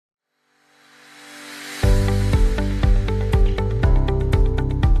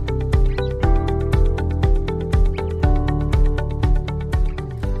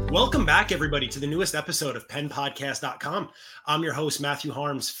back, everybody, to the newest episode of PenPodcast.com. I'm your host, Matthew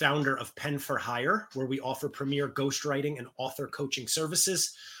Harms, founder of Pen for Hire, where we offer premier ghostwriting and author coaching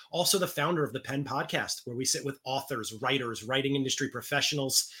services. Also the founder of the Pen Podcast, where we sit with authors, writers, writing industry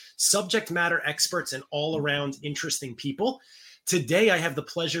professionals, subject matter experts, and all around interesting people. Today, I have the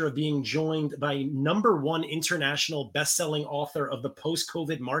pleasure of being joined by #1 international best-selling author of the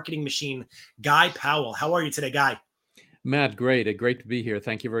post-COVID marketing machine, Guy Powell. How are you today, Guy? Matt, great. Great to be here.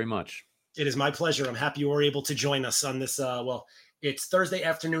 Thank you very much. It is my pleasure. I'm happy you were able to join us on this. It's Thursday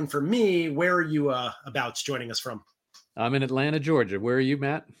afternoon for me. Where are you about joining us from? I'm in Atlanta, Georgia. Where are you,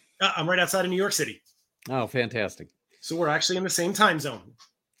 Matt? I'm right outside of New York City. Oh, fantastic. So we're actually in the same time zone.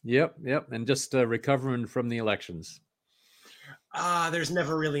 Yep. And just recovering from the elections. There's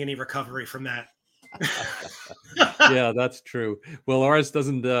never really any recovery from that. Yeah, that's true. Well, ours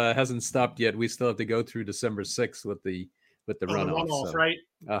hasn't stopped yet. We still have to go through December 6th with the runoff. So. Right?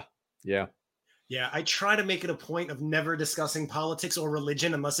 Yeah. Yeah, I try to make it a point of never discussing politics or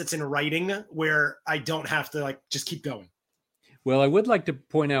religion unless it's in writing, where I don't have to just keep going. Well, I would like to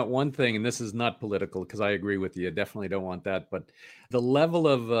point out one thing, and this is not political because I agree with you. I definitely don't want that. But the level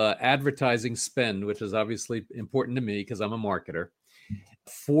of advertising spend, which is obviously important to me because I'm a marketer,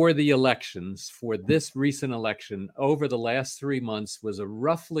 for the elections, for this recent election, over the last 3 months was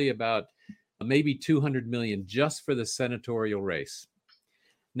roughly about maybe 200 million just for the senatorial race.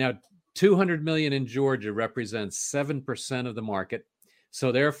 Now, 200 million in Georgia represents 7% of the market. So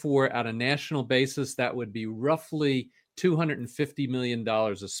therefore, at a national basis, that would be roughly $250 million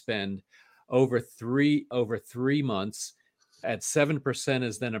of spend over three months. At 7%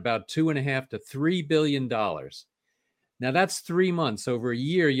 is then about $2.5 to $3 billion. Now that's 3 months. Over a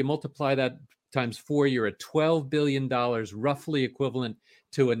year, you multiply that times 4, you're at $12 billion, roughly equivalent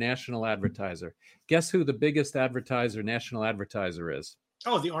to a national advertiser. Guess who the biggest national advertiser is?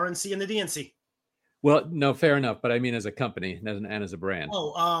 Oh, the RNC and the DNC. Well, no, fair enough. But I mean, as a company and as a brand.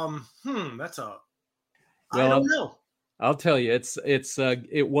 I don't know. I'll tell you,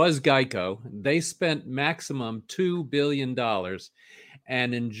 it was Geico. They spent maximum $2 billion.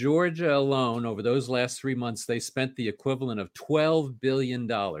 And in Georgia alone, over those last 3 months, they spent the equivalent of $12 billion,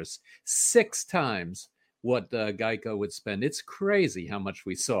 6 times what Geico would spend. It's crazy how much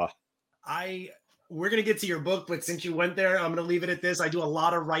we saw. We're going to get to your book, but since you went there, I'm going to leave it at this. I do a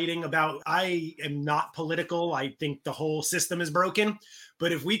lot of writing I am not political. I think the whole system is broken.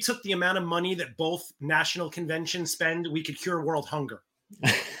 But if we took the amount of money that both national conventions spend, we could cure world hunger.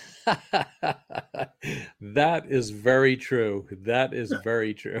 That is very true.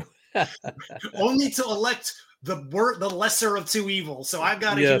 Only to elect the lesser of two evils. So I've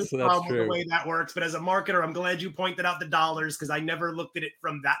got a huge problem with the way that works. But as a marketer, I'm glad you pointed out the dollars because I never looked at it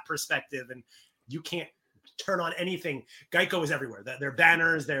from that perspective. And you can't turn on anything. Geico is everywhere. Their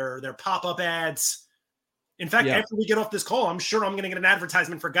banners, their pop-up ads. In fact, after we get off this call, I'm sure I'm going to get an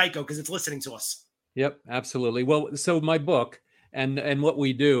advertisement for Geico because it's listening to us. Yep, absolutely. Well, so my book and what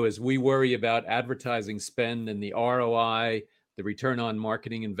we do is we worry about advertising spend and the ROI, the return on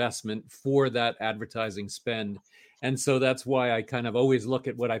marketing investment for that advertising spend. And so that's why I kind of always look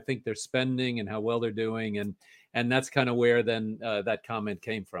at what I think they're spending and how well they're doing. And that's kind of where then that comment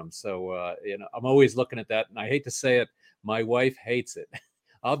came from. So, I'm always looking at that. And I hate to say it, my wife hates it.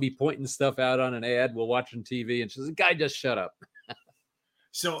 I'll be pointing stuff out on an ad. We're watching TV and she says, "Guy, just shut up."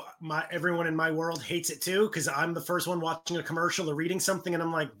 So everyone in my world hates it too, because I'm the first one watching a commercial or reading something. And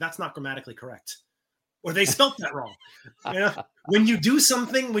I'm like, that's not grammatically correct. Or they spelt that wrong. When you do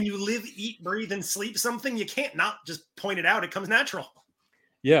something, when you live, eat, breathe, and sleep something, you can't not just point it out. It comes natural.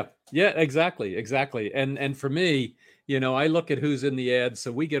 Yeah, exactly. And for me, I look at who's in the ads.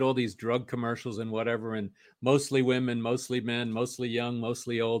 So we get all these drug commercials and whatever, and mostly women, mostly men, mostly young,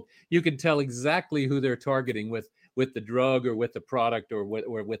 mostly old. You can tell exactly who they're targeting with the drug or with the product or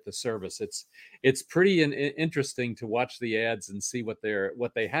with the service. It's pretty interesting to watch the ads and see what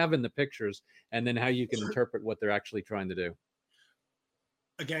they have in the pictures, and then how you can interpret what they're actually trying to do.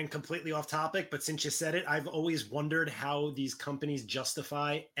 Again, completely off topic, but since you said it, I've always wondered how these companies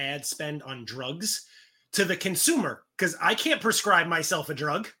justify ad spend on drugs to the consumer, because I can't prescribe myself a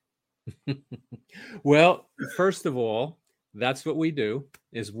drug. Well, first of all, that's what we do,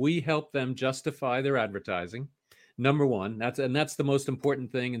 is we help them justify their advertising. Number one, that's the most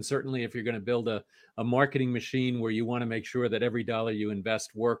important thing. And certainly if you're going to build a marketing machine where you want to make sure that every dollar you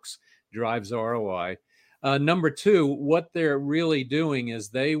invest works, drives ROI. Number two, what they're really doing is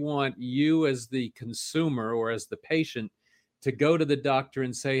they want you as the consumer or as the patient to go to the doctor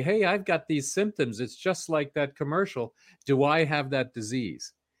and say, "Hey, I've got these symptoms. It's just like that commercial. Do I have that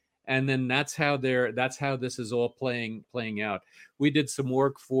disease?" And then that's how this is all playing out. We did some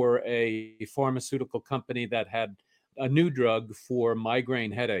work for a pharmaceutical company that had a new drug for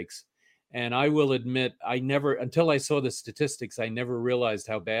migraine headaches. And I will admit, until I saw the statistics, I never realized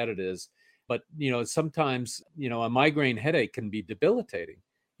how bad it is. But, sometimes, a migraine headache can be debilitating.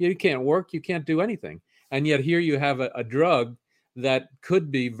 You can't work, you can't do anything. And yet here you have a drug that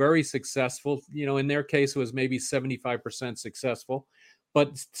could be very successful. In their case, it was maybe 75% successful,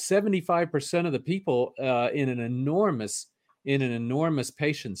 but 75% of the people in an enormous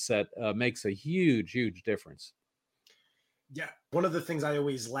patient set makes a huge, huge difference. Yeah. One of the things I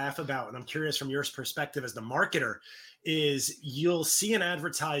always laugh about, and I'm curious from your perspective as the marketer, is you'll see an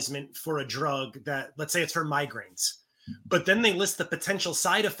advertisement for a drug that, let's say it's for migraines, but then they list the potential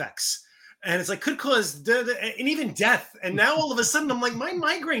side effects. And it's like, could cause and even death. And now all of a sudden I'm like, my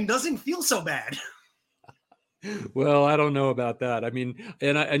migraine doesn't feel so bad. Well, I don't know about that. I mean,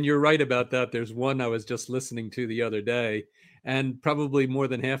 and you're right about that. There's one I was just listening to the other day, and probably more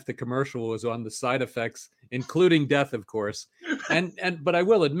than half the commercial was on the side effects, including death, of course. But I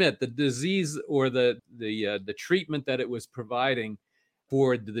will admit, the disease or the treatment that it was providing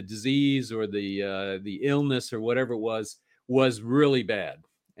for the disease or the illness or whatever it was really bad.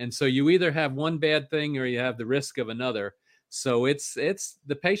 And so you either have one bad thing or you have the risk of another. So it's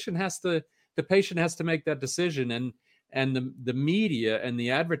the patient has to make that decision, and the media and the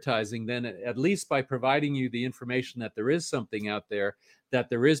advertising then, at least by providing you the information that there is something out there, that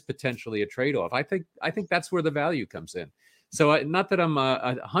there is potentially a trade-off. I think that's where the value comes in. So not that I'm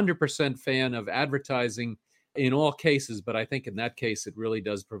a 100% fan of advertising in all cases, but I think in that case it really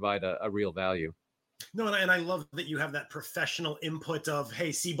does provide a real value. No, and I love that you have that professional input of,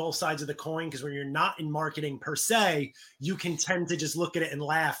 hey, see both sides of the coin, because when you're not in marketing per se, you can tend to just look at it and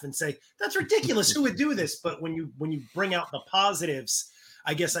laugh and say, that's ridiculous. Who would do this? But when you bring out the positives,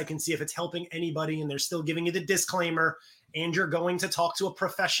 I guess I can see if it's helping anybody and they're still giving you the disclaimer and you're going to talk to a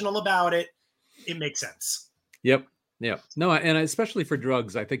professional about it, it makes sense. Yep. Yeah. No, and especially for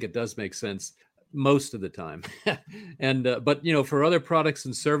drugs, I think it does make sense most of the time. But for other products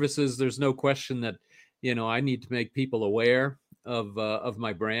and services, there's no question that I need to make people aware of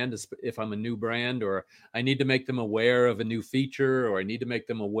my brand if I'm a new brand, or I need to make them aware of a new feature, or I need to make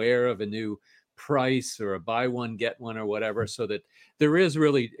them aware of a new price or a buy one get one or whatever, so that there is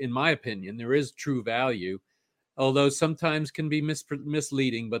really, in my opinion, there is true value, although sometimes can be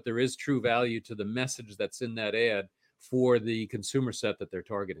misleading, but there is true value to the message that's in that ad for the consumer set that they're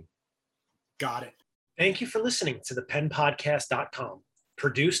targeting. Got it. Thank you for listening to the penpodcast.com,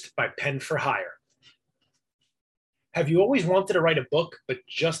 produced by Pen for Hire. Have you always wanted to write a book, but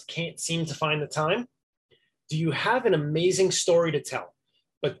just can't seem to find the time? Do you have an amazing story to tell,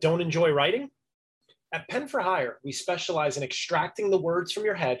 but don't enjoy writing? At Pen for Hire, we specialize in extracting the words from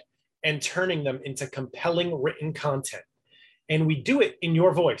your head and turning them into compelling written content. And we do it in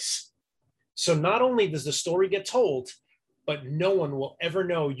your voice. So not only does the story get told, but no one will ever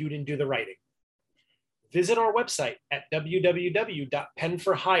know you didn't do the writing. Visit our website at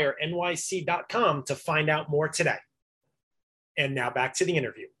www.penforhirenyc.com to find out more today. And now back to the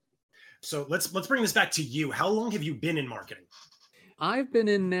interview. So let's bring this back to you. How long have you been in marketing? I've been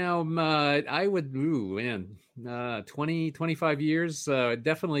in now, 20, 25 years,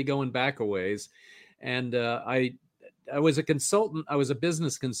 definitely going back a ways. And I was a consultant. I was a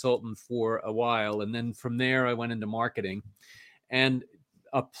business consultant for a while. And then from there, I went into marketing. And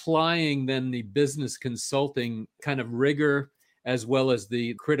applying then the business consulting kind of rigor as well as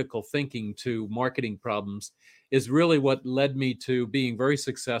the critical thinking to marketing problems is really what led me to being very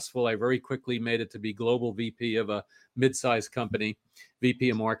successful. I very quickly made it to be global VP of a mid-sized company, VP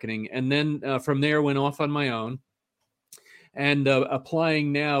of marketing. And then from there went off on my own and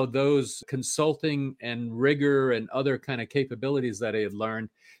applying now those consulting and rigor and other kind of capabilities that I had learned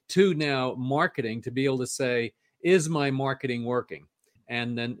to now marketing, to be able to say, is my marketing working?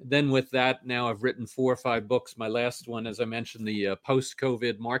 And then with that, now I've written 4 or 5 books. My last one, as I mentioned, the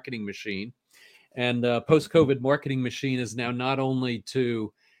Post-COVID Marketing Machine. And Post-COVID Marketing Machine is now not only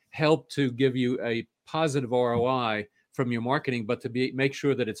to help to give you a positive ROI from your marketing, but to make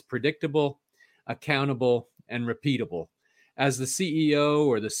sure that it's predictable, accountable, and repeatable. As the CEO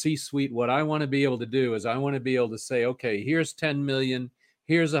or the C-suite, what I want to be able to do is I want to be able to say, okay, here's 10 million,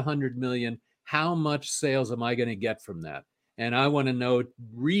 here's 100 million. How much sales am I going to get from that? And I want to know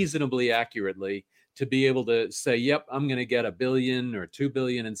reasonably accurately to be able to say, yep, I'm going to get $1 billion or $2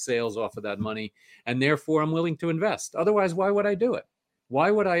 billion in sales off of that money. And therefore, I'm willing to invest. Otherwise, why would I do it?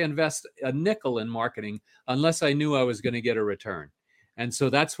 Why would I invest a nickel in marketing unless I knew I was going to get a return? And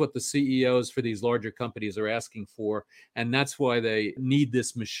so that's what the CEOs for these larger companies are asking for. And that's why they need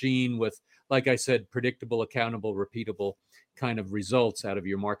this machine with, like I said, predictable, accountable, repeatable kind of results out of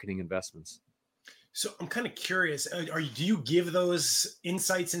your marketing investments. So I'm kind of curious, do you give those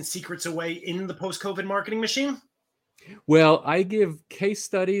insights and secrets away in the post-COVID marketing machine? Well, I give case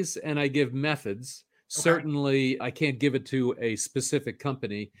studies and I give methods. Okay. Certainly, I can't give it to a specific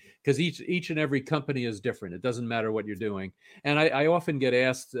company because each and every company is different. It doesn't matter what you're doing. And I often get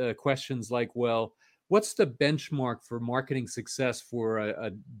asked questions like, well, what's the benchmark for marketing success for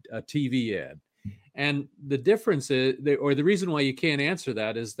a TV ad? And the difference is, or the reason why you can't answer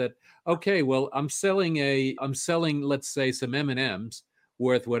that is that, okay, well, I'm selling, let's say, some M&Ms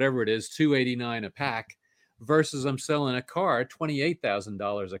worth whatever it is, $2.89 a pack, versus I'm selling a car,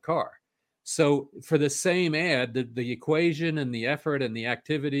 $28,000 a car. So for the same ad, the equation and the effort and the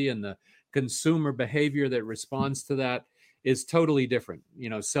activity and the consumer behavior that responds to that is totally different. You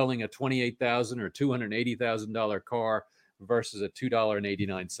know, selling a $28,000 or $280,000 car versus a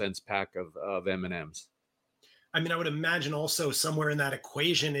 $2.89 pack of M&Ms. I mean, I would imagine also somewhere in that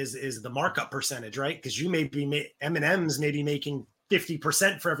equation is the markup percentage, right? Because you may be M&Ms may be making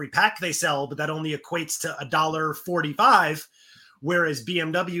 50% for every pack they sell, but that only equates to $1.45, whereas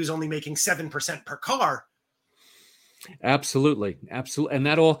BMW is only making 7% per car. Absolutely. And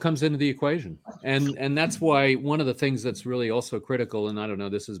that all comes into the equation. And that's why one of the things that's really also critical, and I don't know,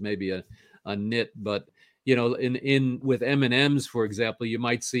 this is maybe a nit, but you know, in with M&Ms, for example, you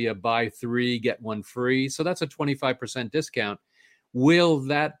might see a buy 3, get 1 free. So that's a 25% discount. Will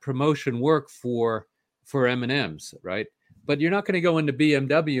that promotion work for M&Ms, right? But you're not going to go into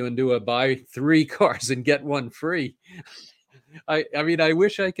BMW and do a buy 3 cars and get 1 free. I mean, I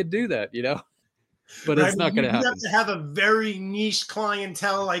wish I could do that, you know, but it's not going to happen. You have to have a very niche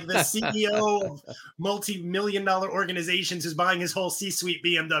clientele, like the CEO of multi-million-dollar organizations who's buying his whole C-suite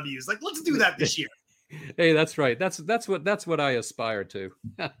BMWs. Like, let's do that this year. Hey, that's right. That's what I aspire to.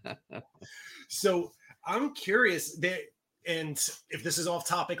 So I'm curious that, and if this is off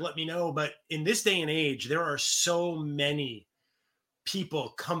topic, let me know. But in this day and age, there are so many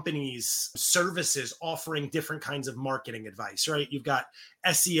people, companies, services offering different kinds of marketing advice, right? You've got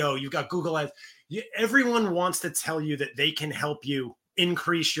SEO, you've got Google Ads. Everyone wants to tell you that they can help you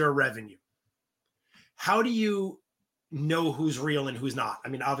increase your revenue. How do you know who's real and who's not? I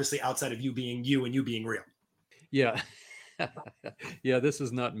mean, obviously outside of you being you and you being real. Yeah. Yeah, this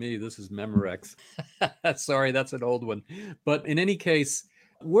is not me. This is Memorex. Sorry, that's an old one. But in any case,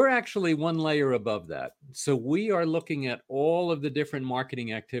 we're actually one layer above that. So we are looking at all of the different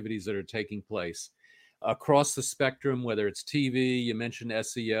marketing activities that are taking place across the spectrum, whether it's TV, you mentioned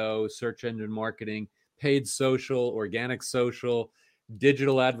SEO, search engine marketing, paid social, organic social,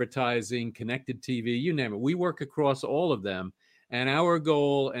 digital advertising, connected TV, you name it. We work across all of them. And our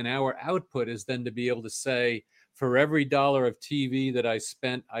goal and our output is then to be able to say, for every dollar of TV that I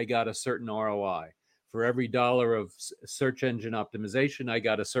spent, I got a certain ROI. For every dollar of search engine optimization, I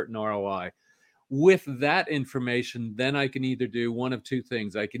got a certain ROI. With that information, then I can either do one of two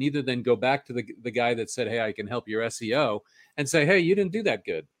things. I can either then go back to the guy that said, hey, I can help your SEO, and say, hey, you didn't do that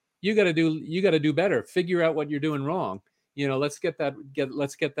good. You got to do better. Figure out what you're doing wrong. You know, let's get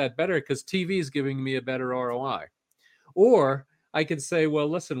that better because TV is giving me a better ROI. Or I could say, well,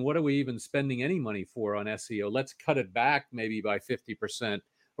 listen, what are we even spending any money for on SEO? Let's cut it back maybe by 50%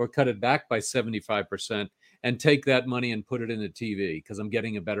 or cut it back by 75% and take that money and put it into TV because I'm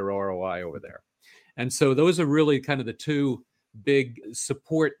getting a better ROI over there. And so those are really kind of the two big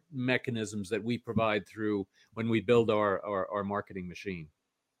support mechanisms that we provide through when we build our marketing machine.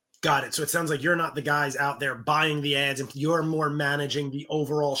 Got it. So it sounds like you're not the guys out there buying the ads, and you're more managing the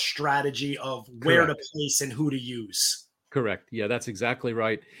overall strategy of where to place and who to use. Correct. Yeah, that's exactly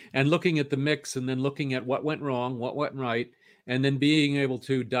right. And looking at the mix and then looking at what went wrong, what went right, and then being able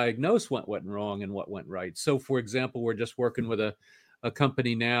to diagnose what went wrong and what went right. So, for example, we're just working with a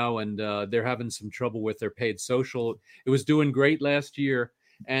company now, and they're having some trouble with their paid social. It was doing great last year,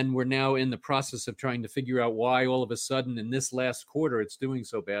 and we're now in the process of trying to figure out why all of a sudden in this last quarter it's doing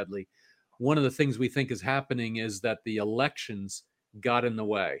so badly. One of the things we think is happening is that the elections got in the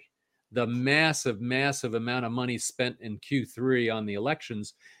way. The massive amount of money spent in Q3 on the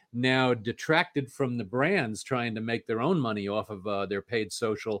elections now detracted from the brands trying to make their own money off of their paid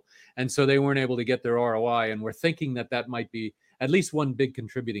social. And so they weren't able to get their ROI. And we're thinking that might be at least one big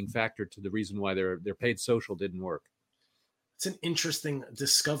contributing factor to the reason why their paid social didn't work. It's an interesting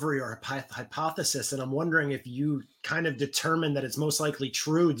discovery or hypothesis. And I'm wondering if you kind of determine that it's most likely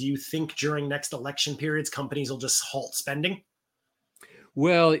true. Do you think during next election periods, companies will just halt spending?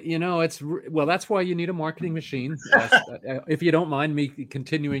 Well, that's why you need a marketing machine. If you don't mind me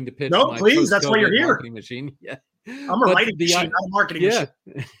continuing to pitch No, my please. That's why you're here. marketing machine. Yeah. I'm a writing machine, not a marketing machine.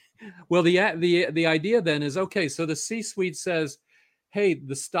 Well, the idea then is, okay, so the C-suite says, hey,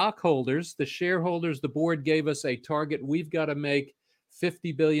 the stockholders, the shareholders, the board gave us a target. We've got to make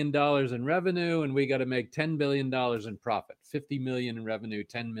 $50 billion in revenue, and we got to make $10 billion in profit. 50 million in revenue,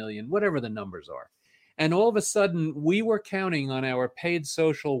 10 million, whatever the numbers are. And all of a sudden, we were counting on our paid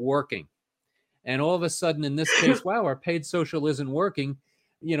social working. And all of a sudden, in this case, wow, our paid social isn't working.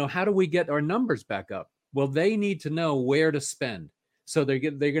 How do we get our numbers back up? Well, they need to know where to spend. So they're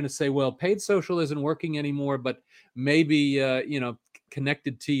going to say, well, paid social isn't working anymore, but maybe,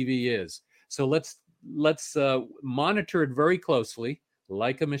 connected TV is. So let's monitor it very closely,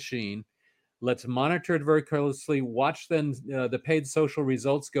 like a machine. Let's monitor it very closely, watch then the paid social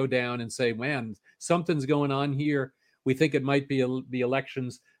results go down and say, man, something's going on here. We think it might be the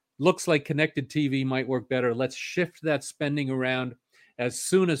elections. Looks like connected TV might work better. Let's shift that spending around as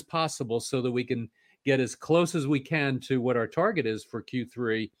soon as possible so that we can get as close as we can to what our target is for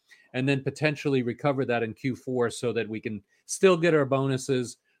Q3, and then potentially recover that in Q4 so that we can still get our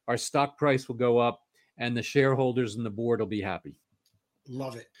bonuses, our stock price will go up, and the shareholders and the board will be happy.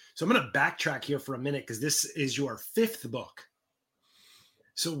 Love it. So I'm going to backtrack here for a minute because this is your 5th book.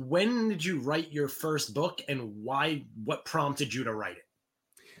 So when did you write your first book, and why? What prompted you to write it?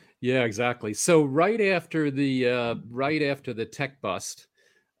 Yeah, exactly. So right after the tech bust,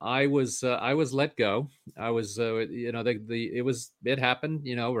 I was let go. I was it happened,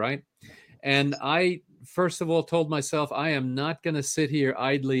 right? And I first of all told myself I am not going to sit here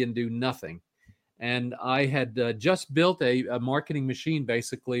idly and do nothing. And I had just built a marketing machine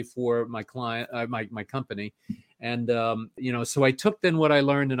basically for my client, my company. And, so I took then what I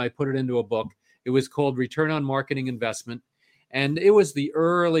learned and I put it into a book. It was called Return on Marketing Investment. And it was the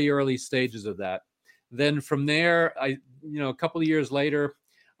early stages of that. Then from there, a couple of years later,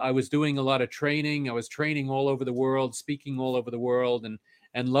 I was doing a lot of training. I was training all over the world, speaking all over the world,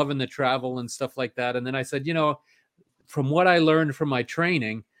 and loving the travel and stuff like that. And then I said, from what I learned from my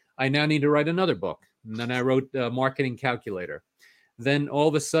training, I now need to write another book. And then I wrote Marketing Calculator. Then all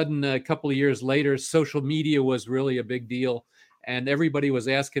of a sudden, a couple of years later, social media was really a big deal. And everybody was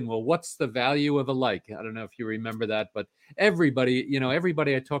asking, well, what's the value of a like? I don't know if you remember that, but everybody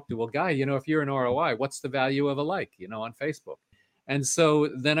I talked to, well, Guy, if you're an ROI, what's the value of a like, on Facebook? And so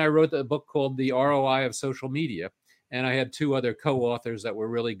then I wrote a book called The ROI of Social Media. And I had 2 other co-authors that were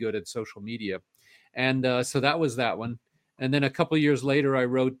really good at social media. And so that was that one. And then a couple of years later, I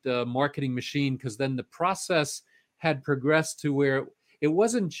wrote Marketing Machine, because then the process had progressed to where it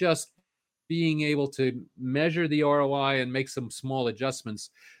wasn't just being able to measure the ROI and make some small adjustments.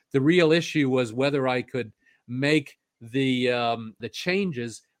 The real issue was whether I could make the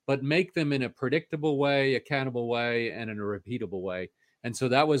changes, but make them in a predictable way, accountable way, and in a repeatable way. And so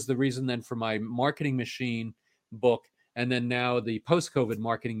that was the reason then for my Marketing Machine book. And then now the post-COVID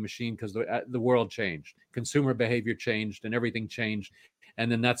Marketing Machine, because the world changed, consumer behavior changed, and everything changed. And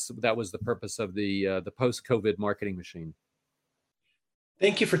then that was the purpose of the post-COVID Marketing Machine.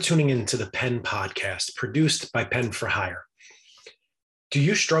 Thank you for tuning in to the Pen Podcast, produced by Pen for Hire. Do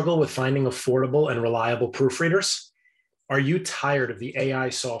you struggle with finding affordable and reliable proofreaders? Are you tired of the AI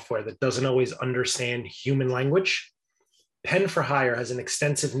software that doesn't always understand human language? Pen for Hire has an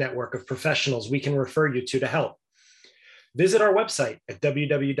extensive network of professionals we can refer you to help. Visit our website at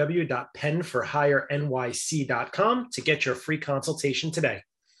www.penforhirenyc.com to get your free consultation today.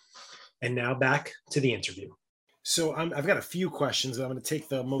 And now back to the interview. So I've got a few questions. I'm going to take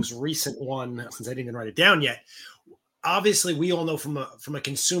the most recent one since I didn't even write it down yet. Obviously, we all know from a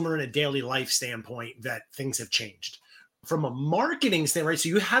consumer and a daily life standpoint that things have changed. From a marketing standpoint, right? So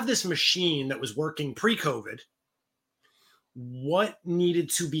you have this machine that was working pre-COVID. What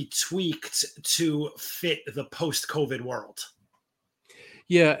needed to be tweaked to fit the post-COVID world?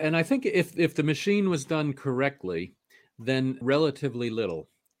 Yeah, and I think if the machine was done correctly, then relatively little.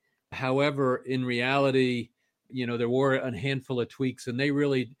 However, in reality, there were a handful of tweaks, and they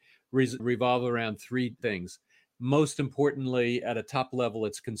really revolve around 3 things. Most importantly, at a top level,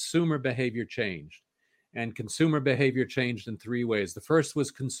 it's consumer behavior changed. And consumer behavior changed in 3 ways. The first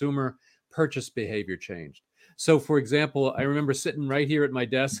was consumer purchase behavior changed. So, for example, I remember sitting right here at my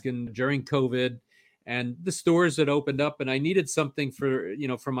desk and during COVID, and the stores had opened up, and I needed something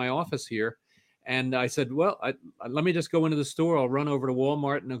for my office here. And I said, well, let me just go into the store. I'll run over to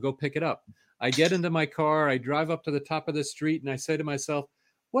Walmart and I'll go pick it up. I get into my car, I drive up to the top of the street, and I say to myself,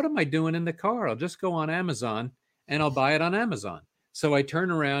 what am I doing in the car? I'll just go on Amazon and I'll buy it on Amazon. So I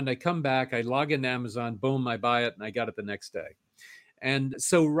turn around, I come back, I log into Amazon, boom, I buy it, and I got it the next day. And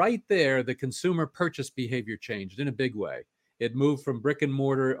so right there, the consumer purchase behavior changed in a big way. It moved from brick and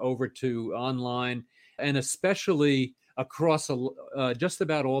mortar over to online, and especially across just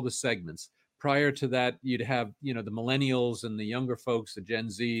about all the segments. Prior to that, you'd have, the millennials and the younger folks, the Gen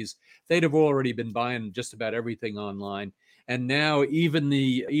Zs, they'd have already been buying just about everything online. And now even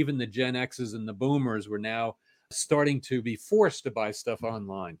the Gen X's and the boomers were now starting to be forced to buy stuff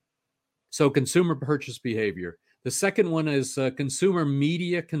online. So consumer purchase behavior. The second one is consumer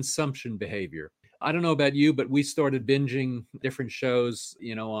media consumption behavior. I don't know about you, but we started binging different shows,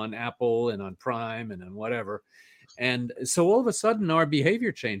 on Apple and on Prime and on whatever. And so all of a sudden our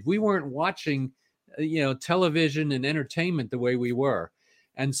behavior changed. We weren't watching, television and entertainment the way we were.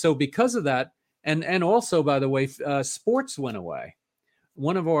 And so because of that, and also, by the way, sports went away.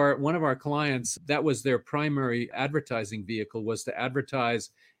 One of our clients, that was their primary advertising vehicle, was to advertise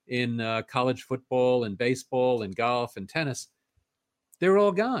in college football and baseball and golf and tennis. They're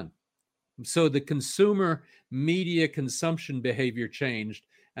all gone. So the consumer media consumption behavior changed,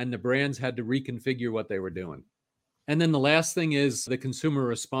 and the brands had to reconfigure what they were doing. And then the last thing is the consumer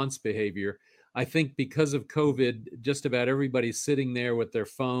response behavior. I think because of COVID, just about everybody's sitting there with their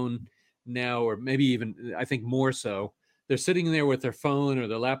phone now, or maybe even, I think more so. They're sitting there with their phone or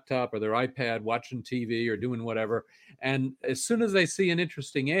their laptop or their iPad watching TV or doing whatever. And as soon as they see an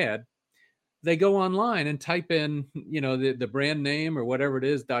interesting ad, they go online and type in, the brand name or whatever it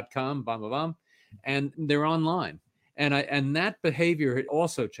is, .com, blah, blah, blah, and they're online. And that behavior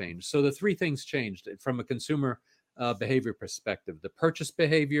also changed. So the three things changed from a consumer behavior perspective: the purchase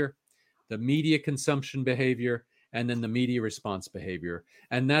behavior, the media consumption behavior, and then the media response behavior.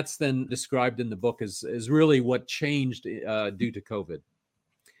 And that's then described in the book as really what changed due to COVID.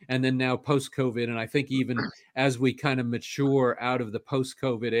 And then now post-COVID, and I think even as we kind of mature out of the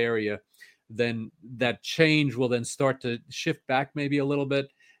post-COVID area, then that change will then start to shift back maybe a little bit.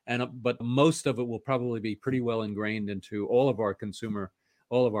 But most of it will probably be pretty well ingrained into all of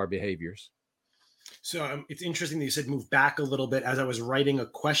our behaviors. So it's interesting that you said move back a little bit. As I was writing a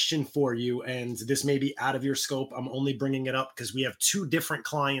question for you, and this may be out of your scope, I'm only bringing it up because we have two different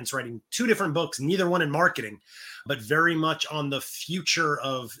clients writing two different books, neither one in marketing, but very much on the future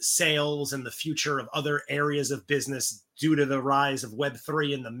of sales and the future of other areas of business due to the rise of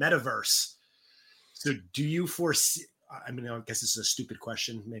Web3 and the metaverse. So do you foresee, I guess this is a stupid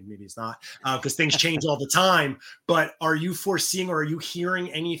question. Maybe it's not, because things change all the time. But are you foreseeing, or are you hearing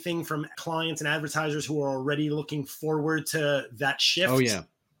anything from clients and advertisers who are already looking forward to that shift? Oh, yeah.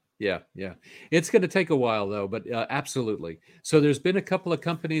 Yeah. It's going to take a while, though, but absolutely. So there's been a couple of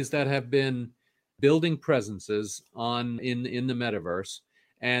companies that have been building presences in the metaverse,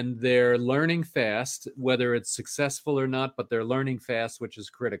 and they're learning fast, whether it's successful or not, but they're learning fast, which is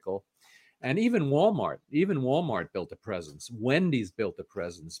critical. And even Walmart built a presence. Wendy's built a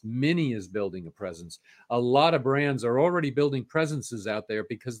presence. Mini is building a presence. A lot of brands are already building presences out there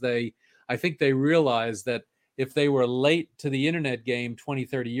because I think they realize that if they were late to the internet game 20,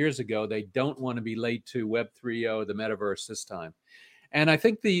 30 years ago, they don't want to be late to Web 3.0, the metaverse this time. And I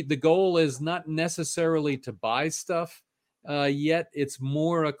think the goal is not necessarily to buy stuff yet. It's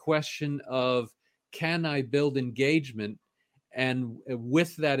more a question of, can I build engagement? And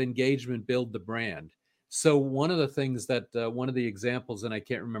with that engagement, build the brand. So one of the things that one of the examples, and I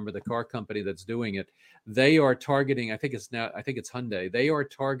can't remember the car company that's doing it, they are targeting, I think it's Hyundai. They are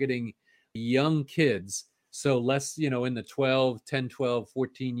targeting young kids. So less, in the 10, 12,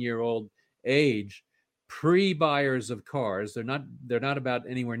 14-year-old age, pre-buyers of cars. They're not about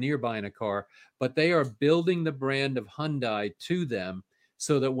anywhere near buying a car, but they are building the brand of Hyundai to them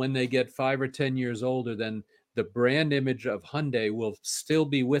so that when they get 5 or 10 years older, then the brand image of Hyundai will still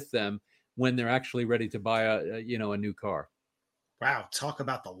be with them when they're actually ready to buy a new car. Wow. Talk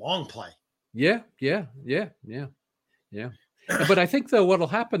about the long play. Yeah. But I think though, what'll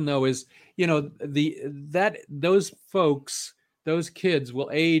happen though is, those kids will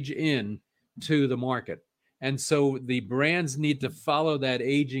age in to the market. And so the brands need to follow that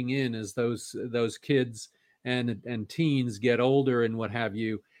aging in as those kids and teens get older and what have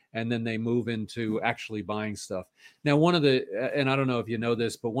you. And then they move into actually buying stuff. Now, and I don't know if you know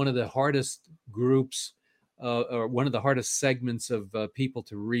this, but one of the hardest groups or one of the hardest segments of people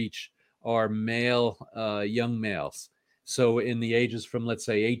to reach are young males. So in the ages from, let's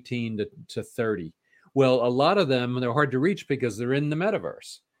say, 18 to 30. Well, a lot of them, they're hard to reach because they're in the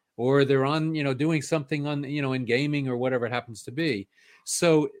metaverse or they're on, doing something on, in gaming or whatever it happens to be.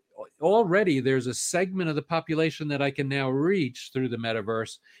 So already there's a segment of the population that I can now reach through the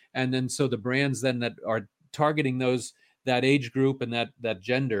metaverse. And then so the brands then that are targeting that age group and that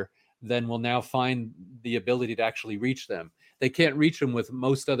gender, then will now find the ability to actually reach them. They can't reach them with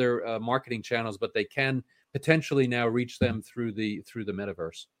most other marketing channels, but they can potentially now reach them through the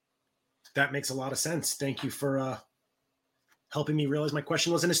metaverse. That makes a lot of sense. Thank you for helping me realize my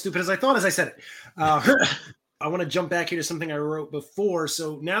question wasn't as stupid as I thought as I said it. I want to jump back here to something I wrote before.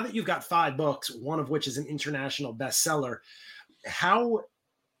 So now that you've got 5 books, one of which is an international bestseller, how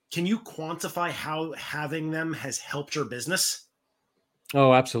can you quantify how having them has helped your business?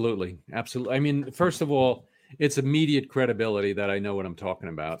 Oh, absolutely. Absolutely. I mean, first of all, it's immediate credibility that I know what I'm talking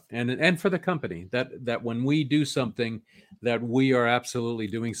about. And for the company that when we do something, that we are absolutely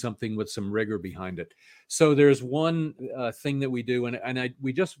doing something with some rigor behind it. So there's one thing that we do,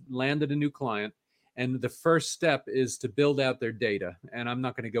 we just landed a new client, and the first step is to build out their data. And I'm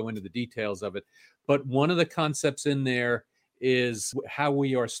not going to go into the details of it, but one of the concepts in there is how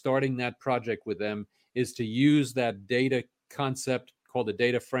we are starting that project with them is to use that data concept called the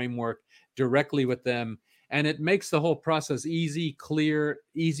data framework directly with them. And it makes the whole process easy, clear,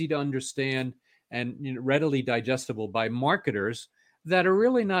 easy to understand, and readily digestible by marketers that are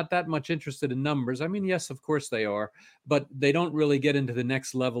really not that much interested in numbers. I mean, yes, of course they are, but they don't really get into the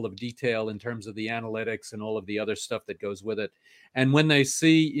next level of detail in terms of the analytics and all of the other stuff that goes with it. And when they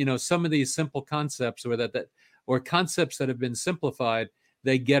see, some of these simple concepts or concepts that have been simplified,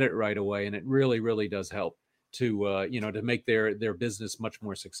 they get it right away. And it really, really does help to make their business much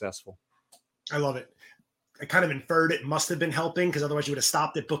more successful. I love it. I kind of inferred it must have been helping, because otherwise you would have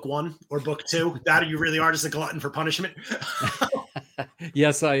stopped at book 1 or book 2. That, or you really are just a glutton for punishment.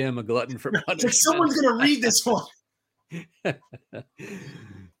 Yes, I am a glutton for punishment. Like someone's going to read this one.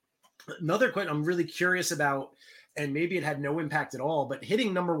 Another question I'm really curious about, and maybe it had no impact at all, but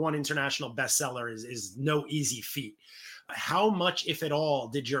hitting #1 international bestseller is no easy feat. How much, if at all,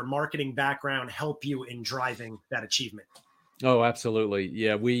 did your marketing background help you in driving that achievement? Oh, absolutely.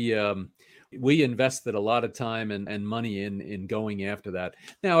 Yeah, we invested a lot of time and money in going after that.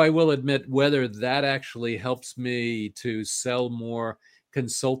 Now, I will admit, whether that actually helps me to sell more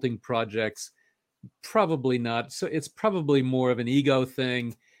consulting projects, probably not. So it's probably more of an ego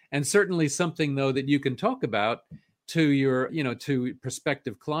thing, and certainly something, though, that you can talk about to your, to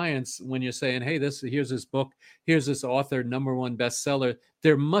prospective clients when you're saying, hey, here's this book, here's this author, #1 bestseller.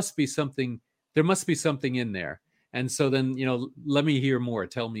 There must be something in there. And so then, let me hear more,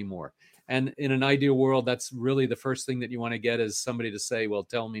 tell me more. And in an ideal world, that's really the first thing that you want to get, is somebody to say, well,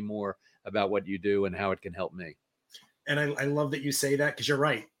 tell me more about what you do and how it can help me. And I love that you say that, because you're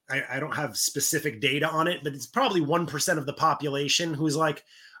right. I don't have specific data on it, but it's probably 1% of the population who's like,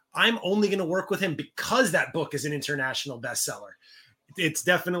 I'm only going to work with him because that book is an international bestseller. It's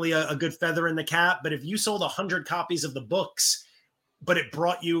definitely a good feather in the cap. But if you sold 100 copies of the books, but it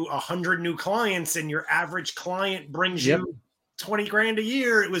brought you 100 new clients, and your average client brings you 20 grand a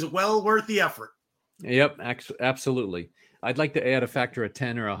year, it was well worth the effort. Yep, absolutely. I'd like to add a factor of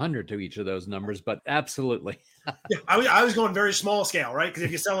 10 or 100 to each of those numbers, but absolutely. Yeah, I was going very small scale, right? Because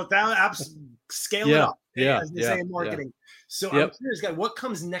if you sell it down, scale it up, as they say in marketing. Yeah. So I'm curious, guy, what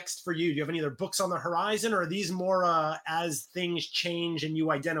comes next for you? Do you have any other books on the horizon, or are these more as things change and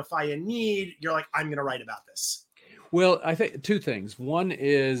you identify a need, you're like, I'm going to write about this? Well, I think 2 things. One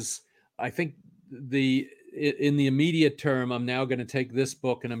is, I think in the immediate term, I'm now going to take this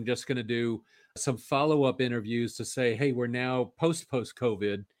book and I'm just going to do some follow-up interviews to say, hey, we're now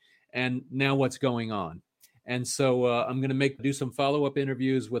post-COVID, and now what's going on? And so I'm going to do some follow-up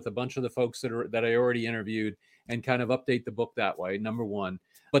interviews with a bunch of the folks that I already interviewed, and kind of update the book that way, #1.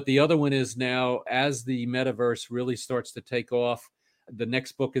 But the other one is, now, as the metaverse really starts to take off, the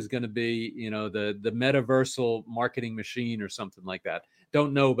next book is going to be, the metaversal marketing machine or something like that.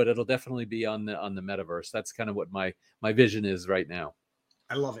 Don't know, but it'll definitely be on the metaverse. That's kind of what my vision is right now.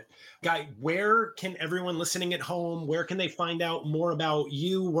 I love it. Guy, where can everyone listening at home, where can they find out more about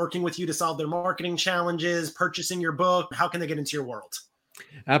you, working with you to solve their marketing challenges, purchasing your book? How can they get into your world?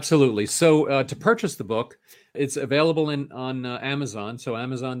 Absolutely. So to purchase the book, it's available on Amazon. So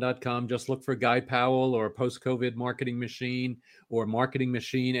Amazon.com, just look for Guy Powell or Post-COVID Marketing Machine or Marketing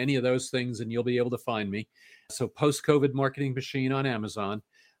Machine, any of those things, and you'll be able to find me. So Post-COVID Marketing Machine on Amazon.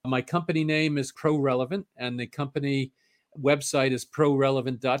 My company name is ProRelevant, and the company website is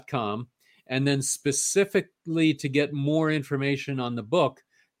ProRelevant.com. And then specifically to get more information on the book,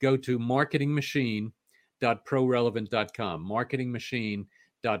 go to marketingmachine.prorelevant.com,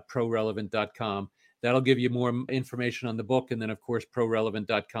 marketingmachine.prorelevant.com. That'll give you more information on the book. And then, of course,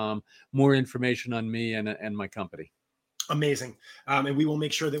 ProRelevant.com, more information on me and my company. Amazing. And we will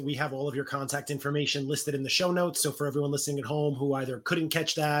make sure that we have all of your contact information listed in the show notes. So for everyone listening at home who either couldn't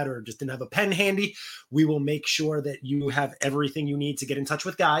catch that or just didn't have a pen handy, we will make sure that you have everything you need to get in touch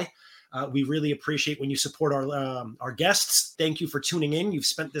with Guy. We really appreciate when you support our guests. Thank you for tuning in. You've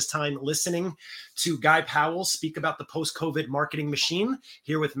spent this time listening to Guy Powell speak about the post-COVID marketing machine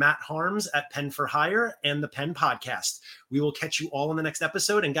here with Matt Harms at Pen for Hire and the Pen Podcast. We will catch you all in the next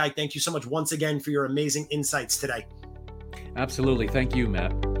episode. And Guy, thank you so much once again for your amazing insights today. Absolutely. Thank you,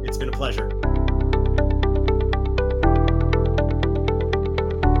 Matt. It's been a pleasure.